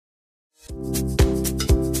Welcome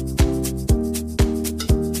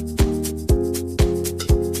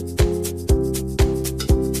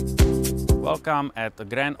at the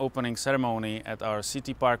grand opening ceremony at our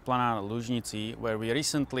city park Planá Lužnicí, where we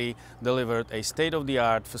recently delivered a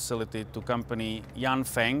state-of-the-art facility to company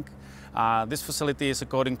Yanfeng. This facility is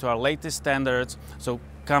according to our latest standards, so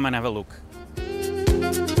come and have a look.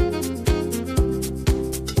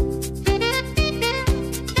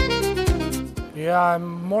 Yeah,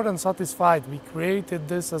 I'm more than satisfied. We created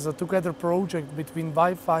this as a together project between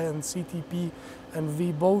YFAI and CTP, and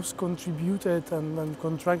we both contributed and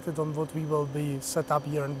contracted on what we will be set up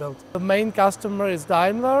here and built. The main customer is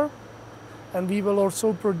Daimler, and we will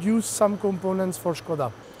also produce some components for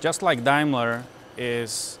Skoda. Just like Daimler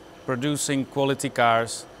is producing quality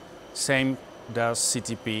cars, same does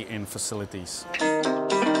CTP in facilities.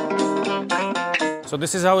 So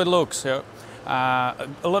this is how it looks. A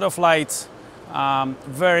lot of lights,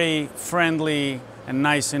 very friendly and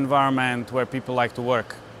nice environment where people like to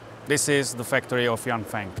work. This is the factory of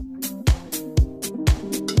Yanfeng.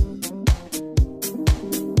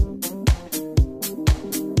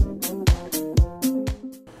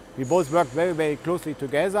 We both worked very closely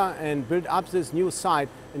together and built up this new site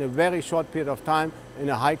in a very short period of time in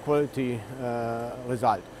a high quality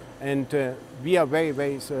result. And we are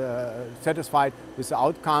very satisfied with the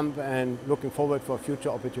outcome and looking forward for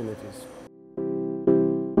future opportunities.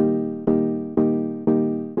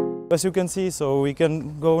 As you can see, so we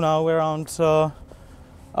can go now around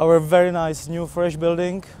our very nice new fresh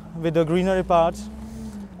building with the greenery part,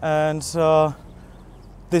 and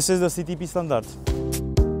this is the CTP standard.